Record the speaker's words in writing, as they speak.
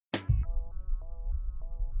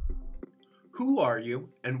Who are you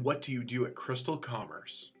and what do you do at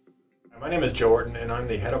CrystalCommerce? My name is Joe Orton and I'm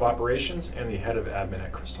the head of operations and the head of admin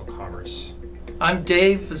at CrystalCommerce. I'm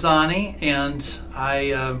Dave Fazzani and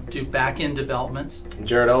I do back-end developments.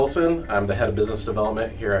 Jared Ellison, I'm the head of business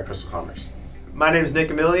development here at CrystalCommerce. My name is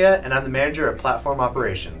Nick Amelia and I'm the manager of platform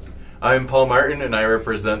operations. I'm Paul Martin and I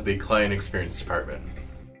represent the client experience department.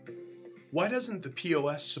 Why doesn't the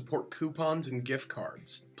POS support coupons and gift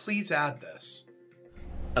cards? Please add this.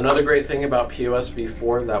 Another great thing about POS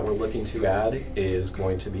v4 that we're looking to add is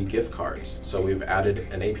going to be gift cards. So we've added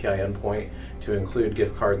an API endpoint to include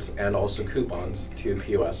gift cards and also coupons to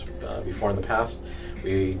POS. Before in the past,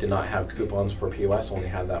 we did not have coupons for POS, only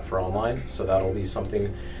had that for online. So that'll be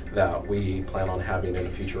something that we plan on having in a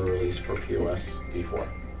future release for POS v4.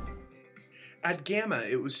 At GAMA,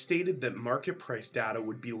 it was stated that market price data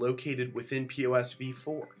would be located within POS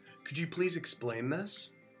v4. Could you please explain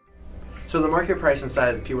this? So the market price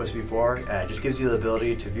inside of the POS v4 just gives you the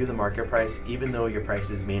ability to view the market price even though your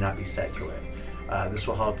prices may not be set to it. This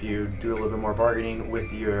will help you do a little bit more bargaining with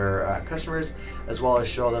your customers, as well as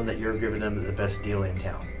show them that you're giving them the best deal in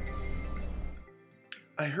town.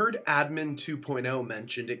 I heard Admin 2.0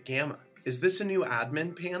 mentioned at GAMA. Is this a new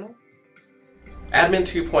admin panel? Admin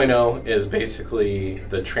 2.0 is basically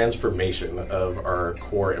the transformation of our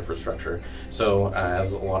core infrastructure. So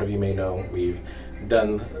as a lot of you may know, we've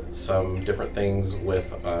done some different things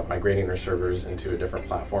with migrating our servers into a different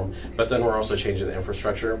platform, but then we're also changing the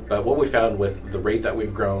infrastructure. But what we found with the rate that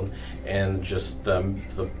we've grown and just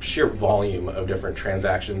the sheer volume of different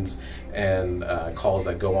transactions and calls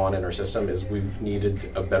that go on in our system is we've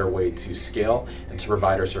needed a better way to scale and to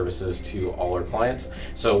provide our services to all our clients.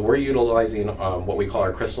 So we're utilizing what we call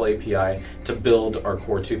our Crystal API to build our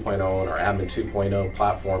Core 2.0 and our Admin 2.0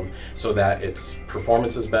 platform so that its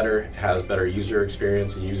performance is better, has better user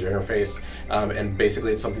experience and user interface, and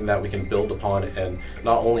basically it's something that we can build upon, and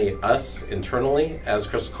not only us internally as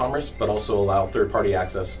CrystalCommerce, but also allow third-party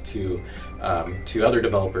access to other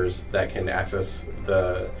developers that can access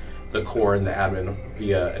the core and the admin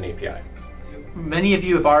via an API. Many of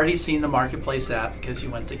you have already seen the Marketplace app because you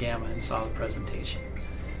went to GAMA and saw the presentation.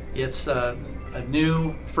 It's a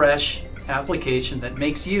new, fresh application that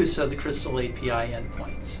makes use of the Crystal API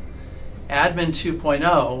endpoints. Admin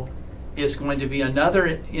 2.0 is going to be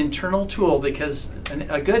another internal tool because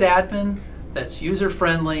a good admin that's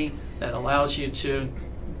user-friendly, that allows you to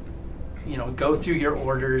go through your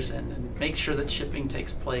orders and make sure that shipping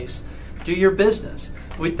takes place, do your business.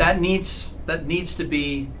 That needs to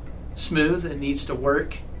be smooth, it needs to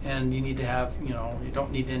work, and you need to have, you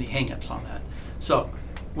don't need any hang-ups on that. So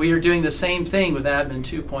we are doing the same thing with Admin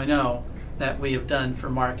 2.0 that we have done for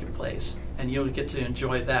Marketplace, and you'll get to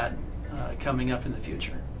enjoy that coming up in the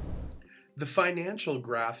future. The financial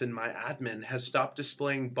graph in my admin has stopped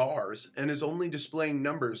displaying bars and is only displaying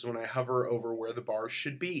numbers when I hover over where the bars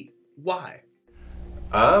should be. Why?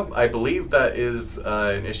 I believe that is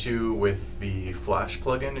an issue with the Flash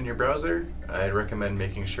plugin in your browser. I'd recommend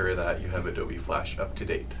making sure that you have Adobe Flash up to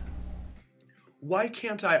date. Why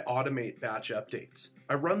can't I automate batch updates?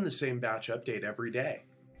 I run the same batch update every day.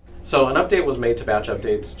 So an update was made to batch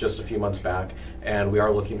updates just a few months back, and we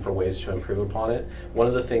are looking for ways to improve upon it. One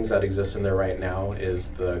of the things that exists in there right now is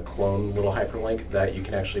the clone little hyperlink that you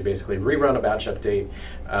can actually basically rerun a batch update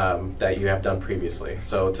that you have done previously.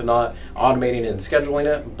 So it's not automating and scheduling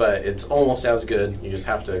it, but it's almost as good. You just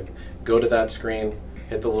have to go to that screen,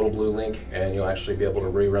 hit the little blue link, and you'll actually be able to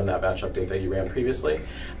rerun that batch update that you ran previously.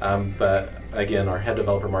 But again, our head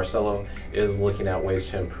developer Marcelo is looking at ways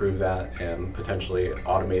to improve that and potentially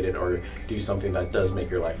automate it or do something that does make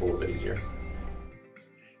your life a little bit easier.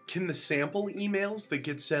 Can the sample emails that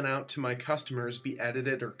get sent out to my customers be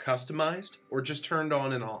edited or customized, or just turned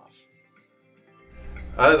on and off?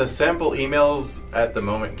 The sample emails at the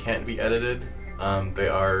moment can't be edited. They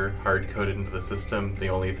are hard-coded into the system. The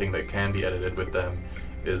only thing that can be edited with them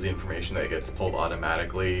is the information that gets pulled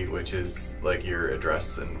automatically, which is like your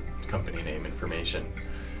address and company name information.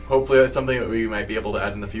 Hopefully that's something that we might be able to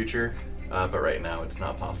add in the future, but right now it's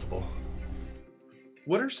not possible.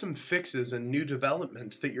 What are some fixes and new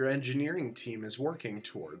developments that your engineering team is working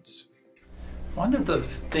towards? One of the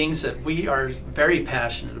things that we are very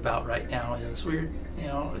passionate about right now is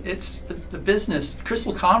it's the business.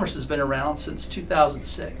 CrystalCommerce has been around since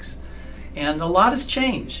 2006, and a lot has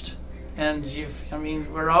changed. And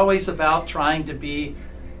we're always about trying to be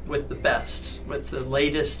with the best, with the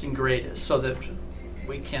latest and greatest, so that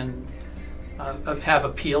we can have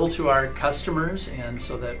appeal to our customers, and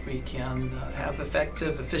so that we can have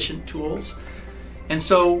effective, efficient tools. And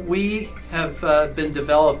so we have been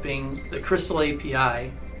developing the Crystal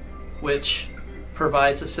API, which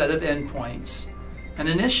provides a set of endpoints. And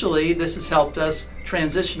initially, this has helped us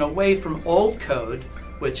transition away from old code,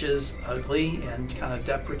 which is ugly and kind of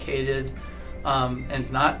deprecated, and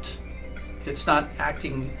it's not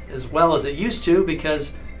acting as well as it used to,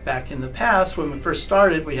 because back in the past, when we first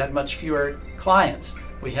started, we had much fewer clients.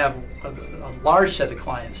 We have a large set of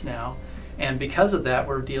clients now, and because of that,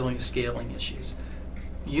 we're dealing with scaling issues.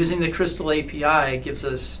 Using the Crystal API gives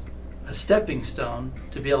us a stepping stone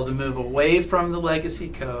to be able to move away from the legacy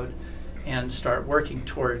code and start working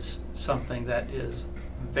towards something that is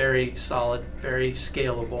very solid, very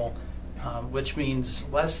scalable, which means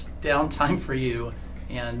less downtime for you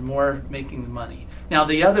and more making money. Now,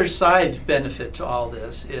 the other side benefit to all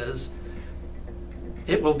this is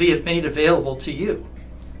it will be made available to you.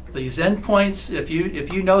 These endpoints, if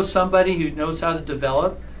you know somebody who knows how to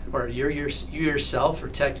develop, or you yourself are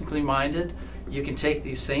technically minded, you can take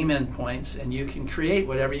these same endpoints and you can create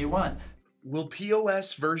whatever you want. Will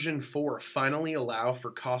POS version 4 finally allow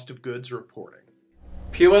for cost of goods reporting?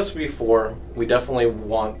 POS v4, we definitely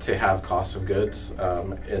want to have cost of goods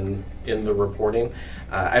in the reporting.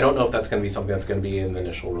 I don't know if that's going to be something that's going to be in the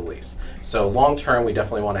initial release. So long term, we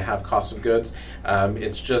definitely want to have cost of goods.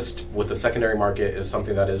 It's just with the secondary market is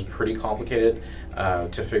something that is pretty complicated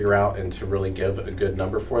to figure out and to really give a good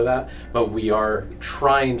number for that. But we are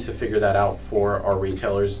trying to figure that out for our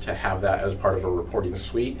retailers to have that as part of a reporting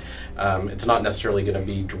suite. It's not necessarily going to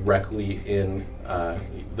be directly in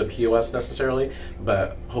the POS necessarily,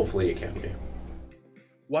 but hopefully it can be.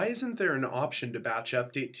 Why isn't there an option to batch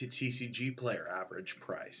update to TCG player average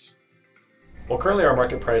price? Well, currently our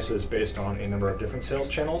market price is based on a number of different sales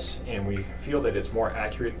channels, and we feel that it's more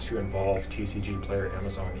accurate to involve TCG player,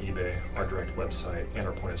 Amazon, eBay, our direct website, and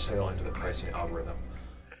our point of sale into the pricing algorithm.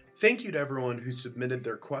 Thank you to everyone who submitted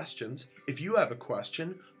their questions. If you have a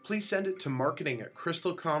question, please send it to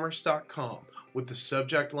marketing@crystalcommerce.com with the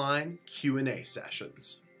subject line Q&A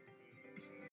sessions.